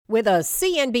With a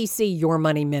CNBC Your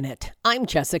Money Minute, I'm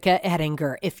Jessica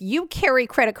Ettinger. If you carry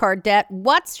credit card debt,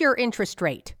 what's your interest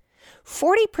rate?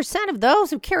 40% of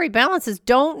those who carry balances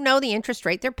don't know the interest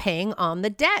rate they're paying on the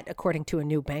debt, according to a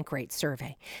new Bankrate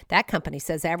survey. That company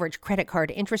says average credit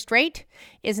card interest rate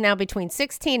is now between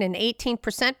 16 and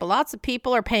 18%, but lots of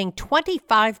people are paying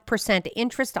 25%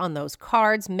 interest on those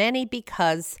cards, many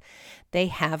because they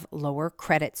have lower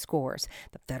credit scores.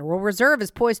 The Federal Reserve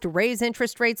is poised to raise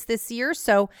interest rates this year,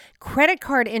 so credit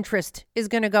card interest is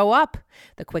going to go up.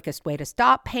 The quickest way to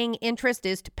stop paying interest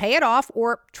is to pay it off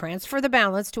or transfer the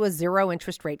balance to a zero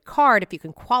interest rate card if you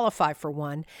can qualify for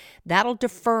one. That'll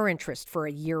defer interest for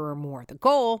a year or more. The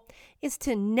goal is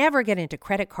to never get into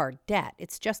credit card debt.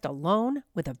 It's just a loan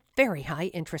with a very high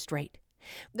interest rate.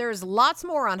 There's lots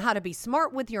more on how to be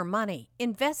smart with your money,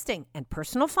 investing, and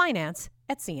personal finance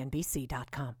at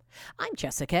CNBC.com. I'm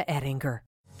Jessica Ettinger.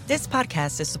 This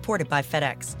podcast is supported by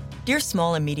FedEx. Dear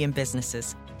small and medium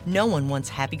businesses, no one wants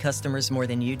happy customers more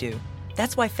than you do.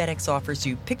 That's why FedEx offers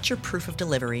you picture proof of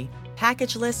delivery,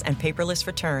 packageless and paperless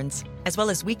returns, as well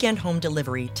as weekend home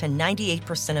delivery to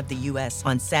 98% of the U.S.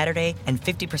 on Saturday and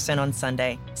 50% on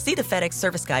Sunday. See the FedEx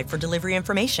service guide for delivery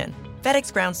information.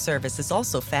 FedEx Ground service is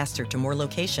also faster to more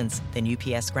locations than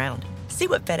UPS Ground. See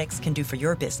what FedEx can do for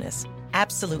your business.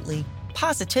 Absolutely,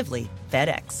 positively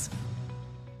FedEx.